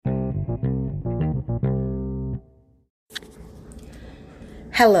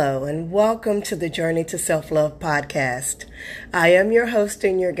Hello, and welcome to the Journey to Self-Love podcast. I am your host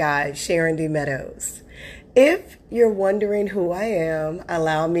and your guide, Sharon D. Meadows. If you're wondering who I am,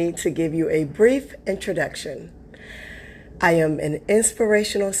 allow me to give you a brief introduction. I am an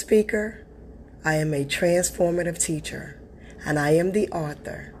inspirational speaker, I am a transformative teacher, and I am the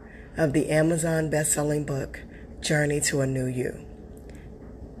author of the Amazon best-selling book, Journey to a New You.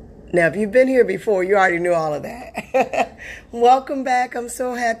 Now, if you've been here before, you already knew all of that. Welcome back. I'm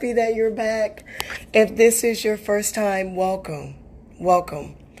so happy that you're back. If this is your first time, welcome.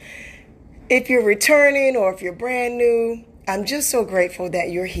 Welcome. If you're returning or if you're brand new, I'm just so grateful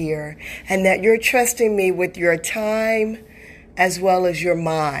that you're here and that you're trusting me with your time as well as your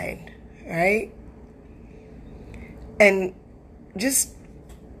mind, right? And just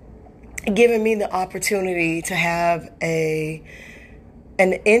giving me the opportunity to have an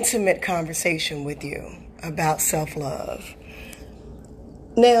intimate conversation with you about self-love.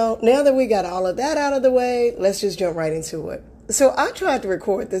 Now that we got all of that out of the way, let's just jump right into it. So I tried to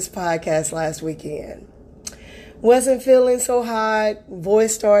record this podcast last weekend. Wasn't feeling so hot.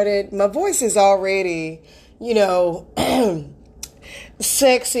 My voice is already,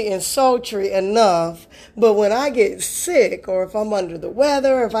 sexy and sultry enough. But when I get sick or if I'm under the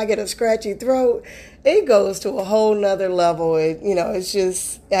weather or if I get a scratchy throat, it goes to a whole nother level. It's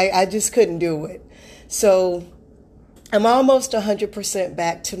just, I just couldn't do it. So I'm almost 100%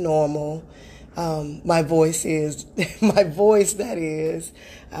 back to normal. My voice, that is.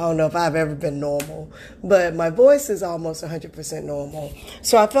 I don't know if I've ever been normal, but my voice is almost 100% normal.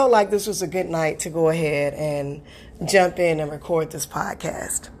 So I felt like this was a good night to go ahead and jump in and record this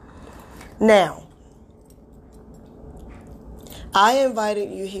podcast. Now, I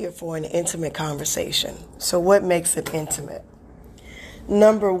invited you here for an intimate conversation. So what makes it intimate?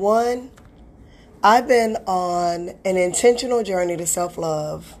 Number one, I've been on an intentional journey to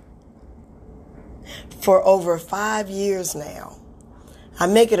self-love for over 5 years now. I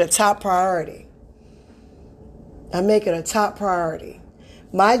make it a top priority.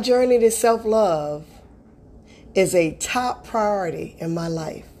 My journey to self-love is a top priority in my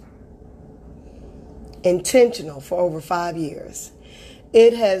life. Intentional for over 5 years.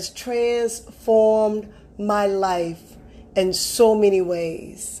 It has transformed my life in so many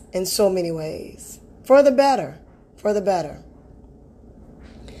ways. For the better.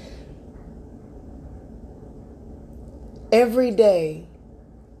 Every day,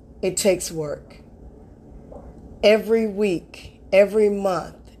 it takes work. Every week, every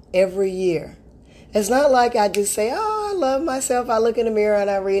month, every year. It's not like I just say, I love myself. I look in the mirror and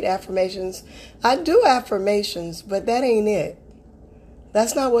I read affirmations. I do affirmations, but that ain't it.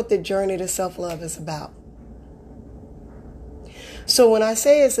 That's not what the journey to self-love is about. So when I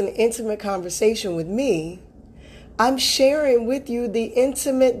say it's an intimate conversation with me, I'm sharing with you the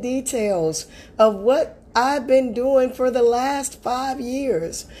intimate details of what I've been doing for the last 5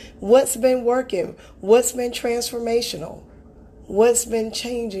 years. What's been working? What's been transformational? What's been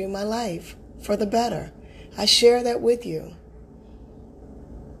changing my life for the better? I share that with you.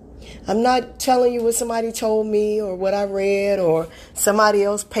 I'm not telling you what somebody told me or what I read or somebody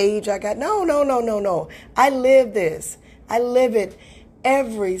else's page I got. No. I live this. I live it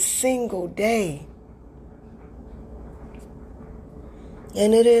every single day.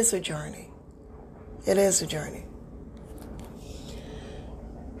 And it is a journey.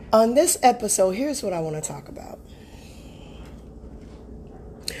 On this episode, here's what I want to talk about.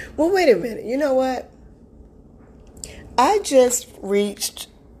 Well, wait a minute. You know what? I just reached,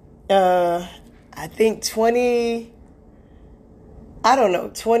 I think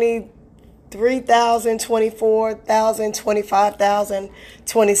 23,000, 24,000, 25,000,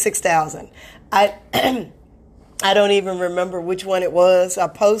 26,000. I don't even remember which one it was. I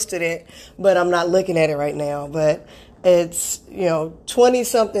posted it, but I'm not looking at it right now. But it's,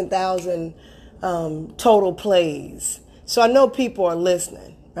 20-something thousand total plays. So I know people are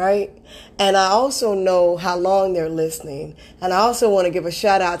listening, right? And I also know how long they're listening. And I also want to give a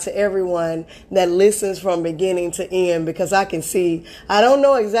shout out to everyone that listens from beginning to end, because I can see, I don't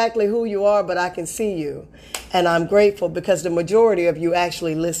know exactly who you are, but I can see you. And I'm grateful because the majority of you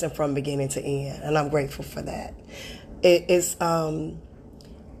actually listen from beginning to end. And I'm grateful for that. It's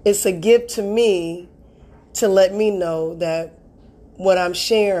a gift to me to let me know that what I'm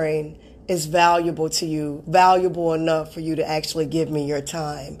sharing is valuable to you, valuable enough for you to actually give me your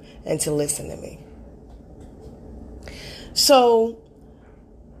time and to listen to me. So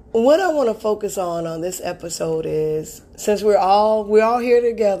what I want to focus on this episode is, since we're all here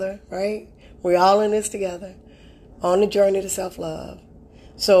together, right? We're all in this together on the journey to self-love.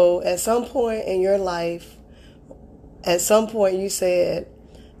 So at some point in your life, at some point you said,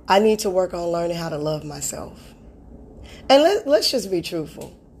 I need to work on learning how to love myself. And let's just be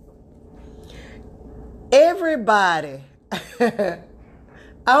truthful. Everybody, I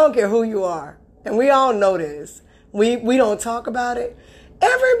don't care who you are, and we all know this. We don't talk about it.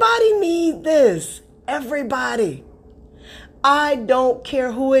 Everybody needs this. Everybody. I don't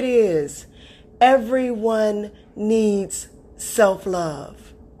care who it is. Everyone needs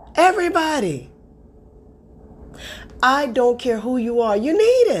self-love. Everybody. I don't care who you are. You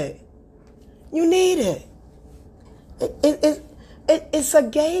need it. You need it. It's a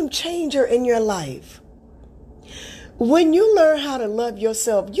game changer in your life. When you learn how to love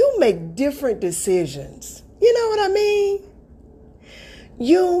yourself, you make different decisions. You know what I mean?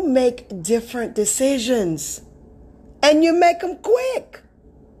 You make different decisions. And you make them quick.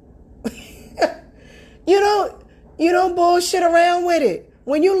 You don't bullshit around with it.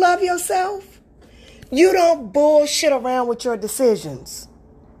 When you love yourself, you don't bullshit around with your decisions.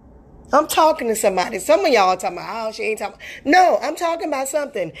 I'm talking to somebody. Some of y'all are talking about, oh, she ain't talking. No, I'm talking about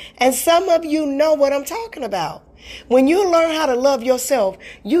something. And some of you know what I'm talking about. When you learn how to love yourself,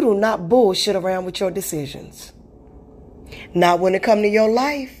 you do not bullshit around with your decisions. Not when it comes to your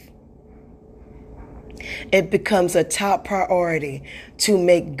life. It becomes a top priority to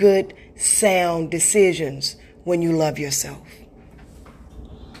make good, sound decisions when you love yourself.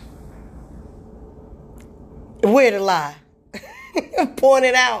 Where the lie? Point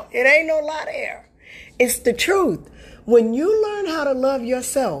it out. It ain't no lie there. It's the truth. When you learn how to love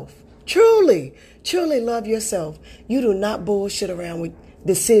yourself, truly love yourself, you do not bullshit around with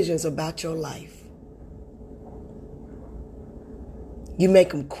decisions about your life. You make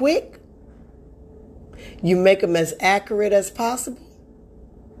them quick. You make them as accurate as possible.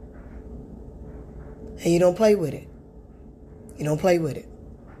 And you don't play with it. You don't play with it.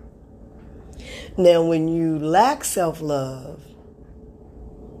 Now, when you lack self-love,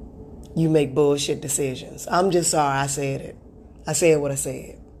 you make bullshit decisions. I'm just sorry I said it. I said what I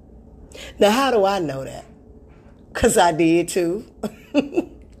said. Now, how do I know that? Because I did too.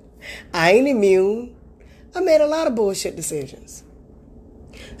 I ain't immune. I made a lot of bullshit decisions.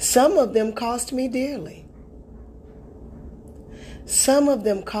 Some of them cost me dearly. Some of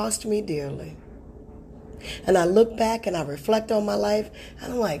them cost me dearly. And I look back and I reflect on my life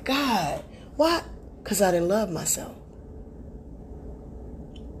and I'm like, God, why? Because I didn't love myself.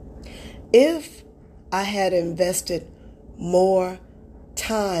 If I had invested more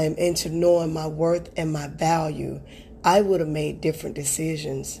time into knowing my worth and my value, I would have made different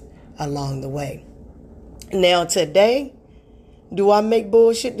decisions along the way. Now today, do I make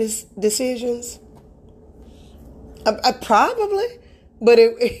bullshit decisions? I probably, but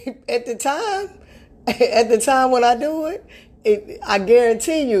at the time when I do it, I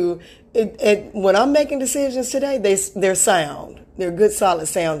guarantee you, when I'm making decisions today, they're sound. They're good, solid,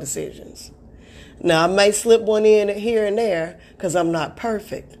 sound decisions. Now, I may slip one in here and there because I'm not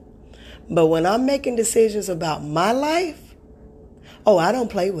perfect. But when I'm making decisions about my life, I don't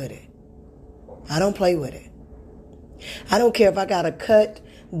play with it. I don't play with it. I don't care if I got to cut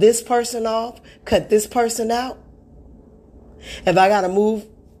this person off, cut this person out. If I got to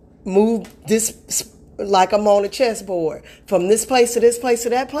move this like I'm on a chessboard from this place to this place to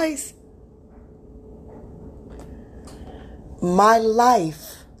that place. My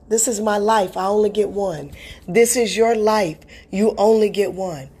life, this is my life. I only get one. This is your life. You only get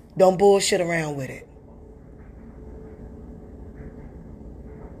one. Don't bullshit around with it.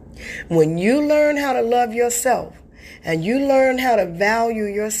 When you learn how to love yourself and you learn how to value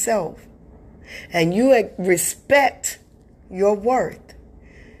yourself and you respect your worth,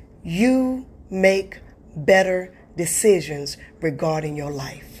 you make better decisions regarding your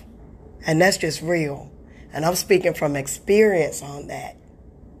life. And that's just real. And I'm speaking from experience on that.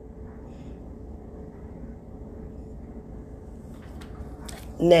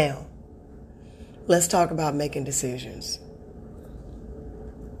 Now, let's talk about making decisions.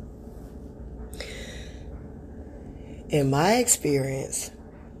 In my experience,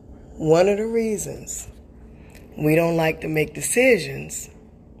 one of the reasons we don't like to make decisions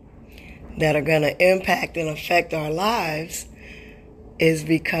that are going to impact and affect our lives is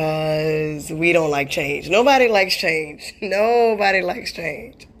because we don't like change. Nobody likes change. Nobody likes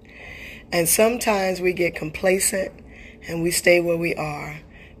change. And sometimes we get complacent and we stay where we are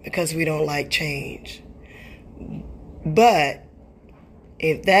because we don't like change. But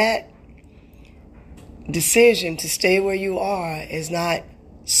if that decision to stay where you are is not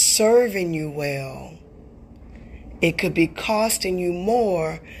serving you well, it could be costing you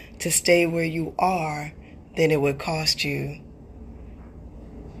more to stay where you are than it would cost you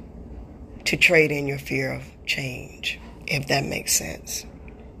to trade in your fear of change, if that makes sense.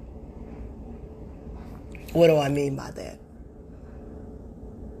 What do I mean by that?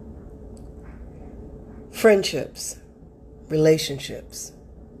 Friendships, relationships,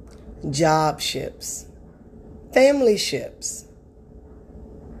 jobships, family ships,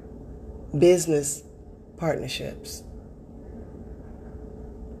 business partnerships.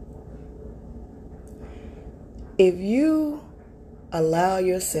 If you allow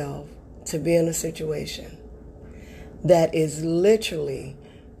yourself to be in a situation that is literally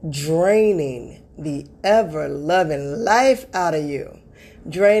draining the ever-loving life out of you,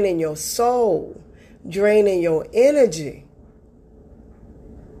 draining your soul, draining your energy,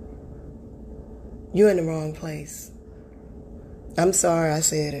 you're in the wrong place. I'm sorry I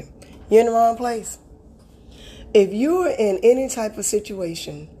said it. You're in the wrong place. If you're in any type of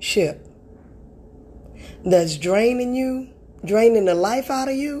ship that's draining you, draining the life out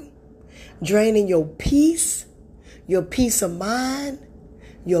of you, draining your peace of mind,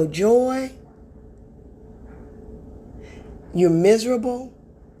 your joy, you're miserable,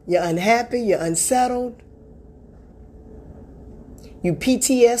 you're unhappy, you're unsettled, you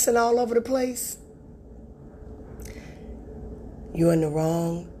PTSing all over the place, you're in the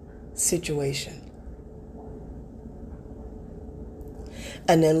wrong situation.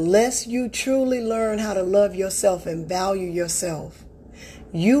 And unless you truly learn how to love yourself and value yourself,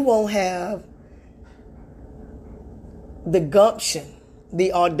 you won't have the gumption,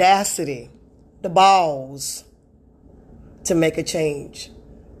 the audacity, the balls to make a change,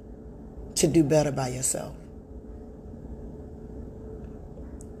 to do better by yourself.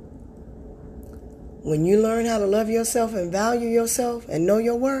 When you learn how to love yourself and value yourself and know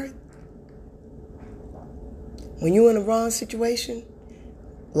your worth, when you're in the wrong situation,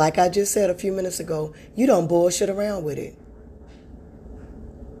 like I just said a few minutes ago, you don't bullshit around with it.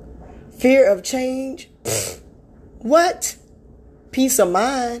 Fear of change? What? Peace of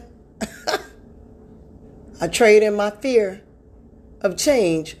mind? I trade in my fear of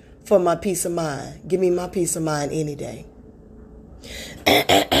change for my peace of mind. Give me my peace of mind any day.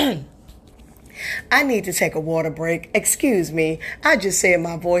 I need to take a water break. Excuse me. I just said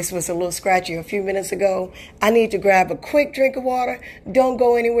my voice was a little scratchy a few minutes ago. I need to grab a quick drink of water. Don't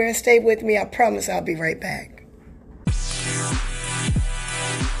go anywhere. Stay with me. I promise I'll be right back.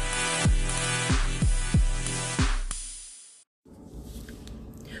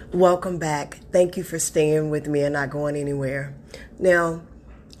 Welcome back. Thank you for staying with me and not going anywhere. Now,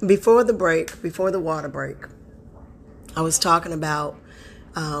 before the water break, I was talking about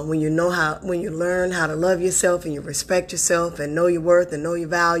when you learn how to love yourself and you respect yourself and know your worth and know your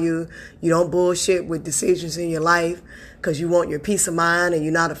value, you don't bullshit with decisions in your life because you want your peace of mind and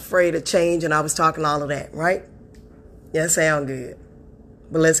you're not afraid of change. And I was talking all of that, right? Yeah, sound good.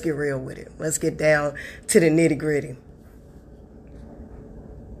 But let's get real with it. Let's get down to the nitty gritty.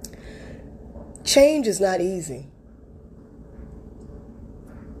 Change is not easy.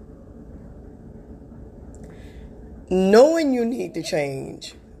 Knowing you need to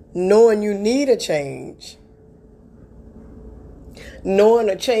change, knowing you need a change, knowing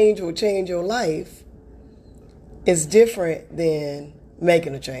a change will change your life is different than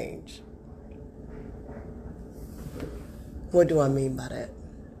making a change. What do I mean by that?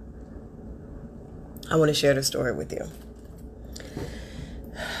 I want to share the story with you.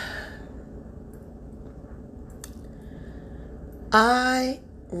 I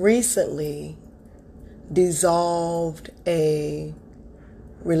recently dissolved a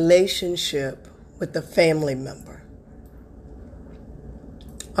relationship with a family member,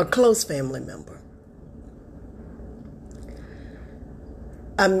 a close family member.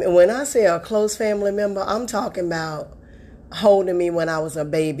 When I say a close family member, I'm talking about holding me when I was a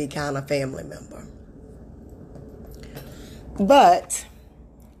baby kind of family member. But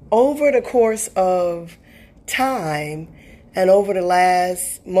over the course of time and over the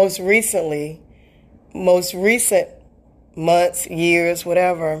most recent months, years,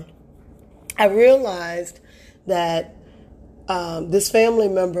 whatever, I realized that this family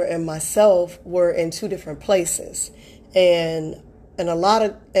member and myself were in two different places, and in a lot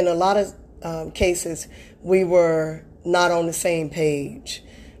of cases, we were not on the same page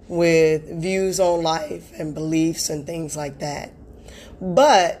with views on life and beliefs and things like that.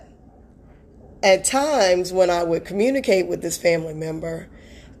 But at times when I would communicate with this family member,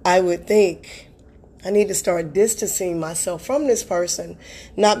 I would think, I need to start distancing myself from this person,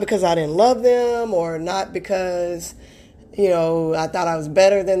 not because I didn't love them or not because, I thought I was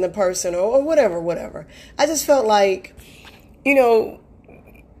better than the person or whatever. I just felt like, you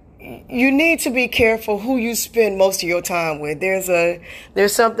need to be careful who you spend most of your time with.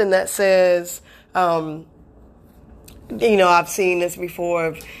 There's something that says, I've seen this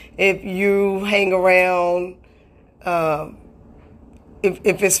before. If you hang around,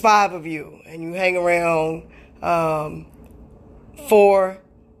 if it's 5 of you and you hang around 4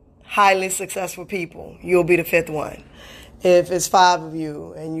 highly successful people, you'll be the 5th one. If it's 5 of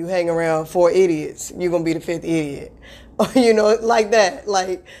you and you hang around 4 idiots, you're going to be the 5th idiot. Like that.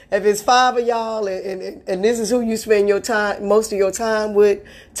 Like if it's 5 of y'all and this is who you spend your time, most of your time with,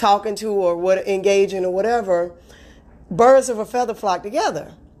 talking to or engaging or whatever, birds of a feather flock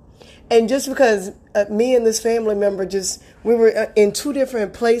together. And just because me and this family member we were in 2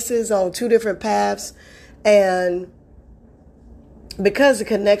 different places on 2 different paths, and because the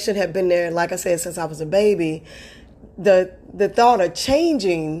connection had been there, like I said, since I was a baby, the thought of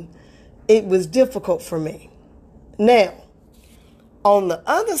changing, it was difficult for me. Now, on the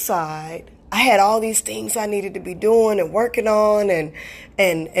other side, I had all these things I needed to be doing and working on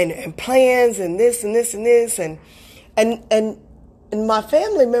and plans and this and this and this and my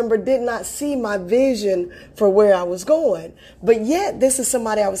family member did not see my vision for where I was going. But yet this is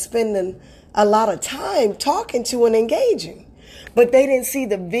somebody I was spending a lot of time talking to and engaging. But they didn't see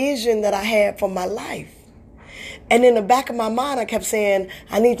the vision that I had for my life. And in the back of my mind, I kept saying,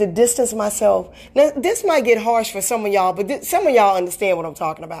 I need to distance myself. Now, this might get harsh for some of y'all, but some of y'all understand what I'm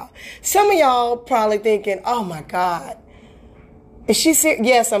talking about. Some of y'all probably thinking, oh my God, is she serious?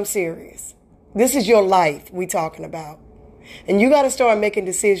 Yes, I'm serious. This is your life we talking about. And you got to start making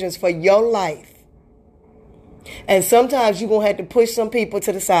decisions for your life. And sometimes you're going to have to push some people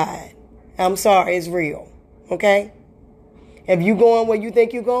to the side. I'm sorry, it's real. Okay? If you going where you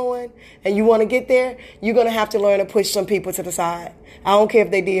think you're going and you want to get there, you're going to have to learn to push some people to the side. I don't care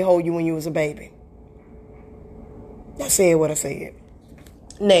if they did hold you when you was a baby. I said what I said.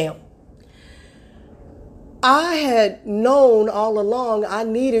 Now, I had known all along I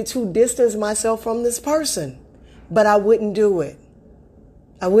needed to distance myself from this person, but I wouldn't do it.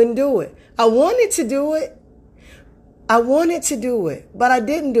 I wouldn't do it. I wanted to do it. But I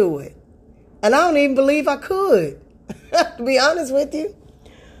didn't do it. And I don't even believe I could. To be honest with you.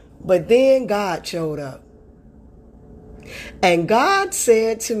 But then God showed up. And God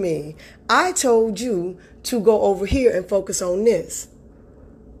said to me, I told you to go over here and focus on this.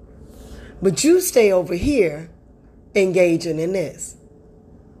 But you stay over here engaging in this.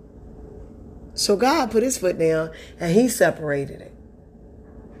 So God put his foot down and he separated it.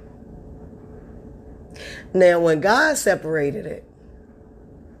 Now, when God separated it,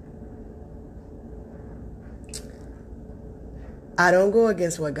 I don't go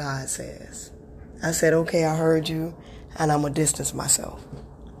against what God says. I said, okay, I heard you, and I'm going to distance myself.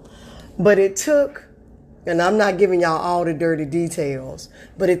 But it took, and I'm not giving y'all all the dirty details,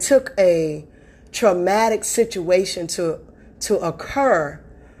 but it took a traumatic situation to occur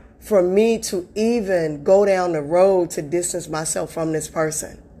for me to even go down the road to distance myself from this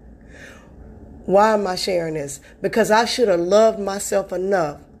person. Why am I sharing this? Because I should have loved myself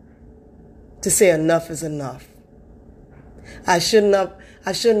enough to say enough is enough. I shouldn't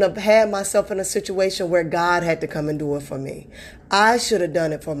have had myself in a situation where God had to come and do it for me. I should have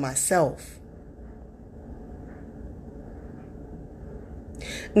done it for myself.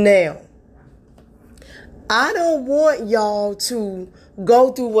 Now, I don't want y'all to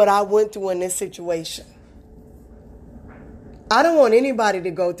go through what I went through in this situation. I don't want anybody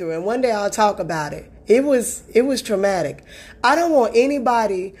to go through it. And one day I'll talk about it. It was traumatic. I don't want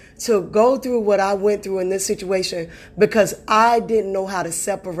anybody to go through what I went through in this situation because I didn't know how to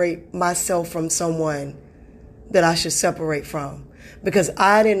separate myself from someone that I should separate from. Because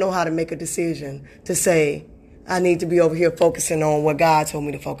I didn't know how to make a decision to say, I need to be over here focusing on what God told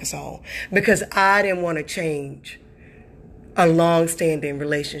me to focus on. Because I didn't want to change a long-standing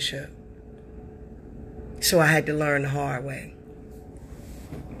relationship. So I had to learn the hard way.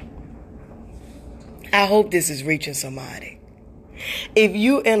 I hope this is reaching somebody. If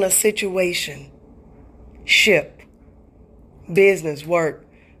you in a situation, ship, business, work,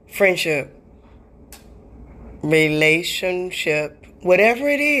 friendship, relationship, whatever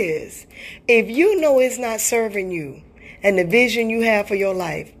it is, if you know it's not serving you and the vision you have for your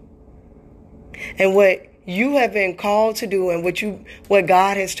life and what you have been called to do and what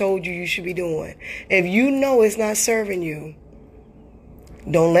God has told you should be doing, if you know it's not serving you,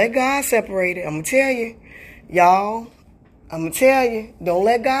 don't let God separate it. I'm going to tell you, y'all, don't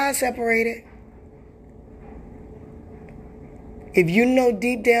let God separate it. If you know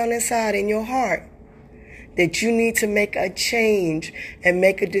deep down inside in your heart that you need to make a change and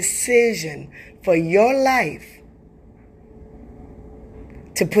make a decision for your life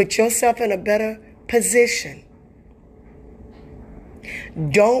to put yourself in a better position,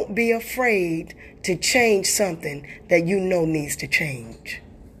 Don't be afraid to change something that you know needs to change.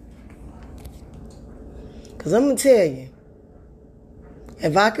 Because I'm going to tell you,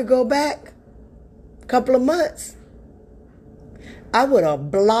 if I could go back a couple of months, I would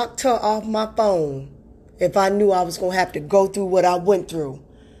have blocked her off my phone if I knew I was going to have to go through what I went through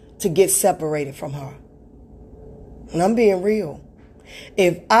to get separated from her. And I'm being real.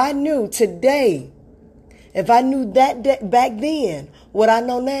 If I knew today, if I knew that back then, what I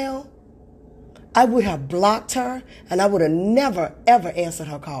know now, I would have blocked her and I would have never, ever answered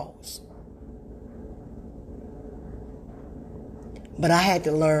her calls. But I had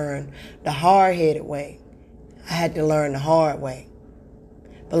to learn the hard-headed way. I had to learn the hard way.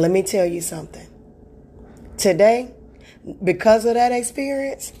 But let me tell you something. Today, because of that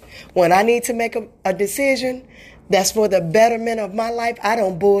experience, when I need to make a decision that's for the betterment of my life, I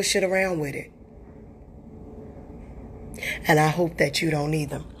don't bullshit around with it. And I hope that you don't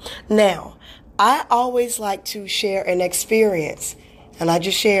either. Now, I always like to share an experience, and I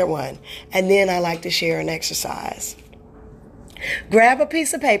just shared one. And then I like to share an exercise. Grab a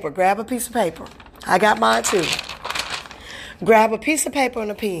piece of paper. I got mine too. Grab a piece of paper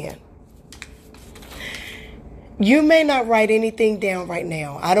and a pen. You may not write anything down right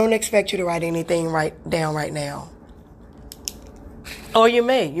now. I don't expect you to write anything down right now. Or you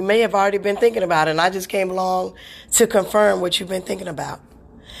may have already been thinking about it, and I just came along to confirm what you've been thinking about.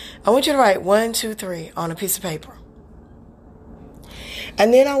 I want you to write 1, 2, 3 on a piece of paper.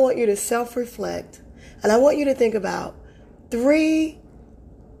 And then I want you to self-reflect, and I want you to think about the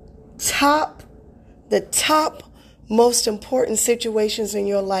top most important situations in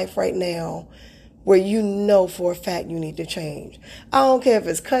your life right now where you know for a fact you need to change. I don't care if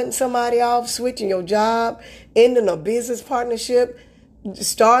it's cutting somebody off, switching your job, ending a business partnership,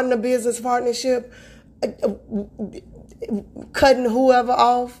 starting a business partnership, cutting whoever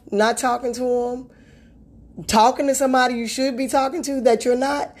off, not talking to them, talking to somebody you should be talking to that you're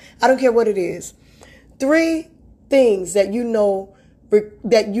not. I don't care what it is. 3 things that you know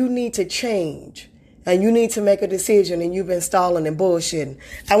that you need to change and you need to make a decision and you've been stalling and bullshitting.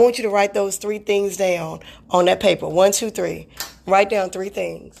 I want you to write those 3 things down on that paper. 1, 2, 3. Write down 3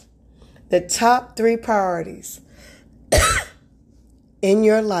 things. The top 3 priorities in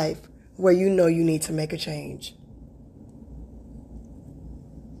your life where you know you need to make a change.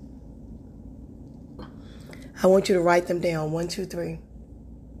 I want you to write them down. 1, 2, 3.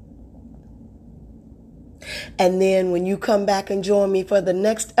 And then when you come back and join me for the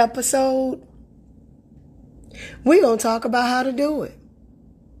next episode, we're going to talk about how to do it.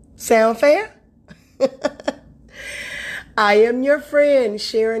 Sound fair? I am your friend,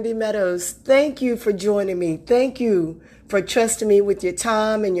 Sharon D. Meadows. Thank you for joining me. Thank you for trusting me with your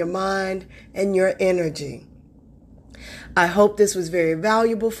time and your mind and your energy. I hope this was very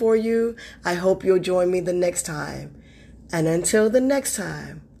valuable for you. I hope you'll join me the next time. And until the next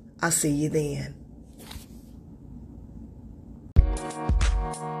time, I'll see you then.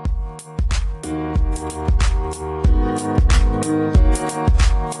 Thank you.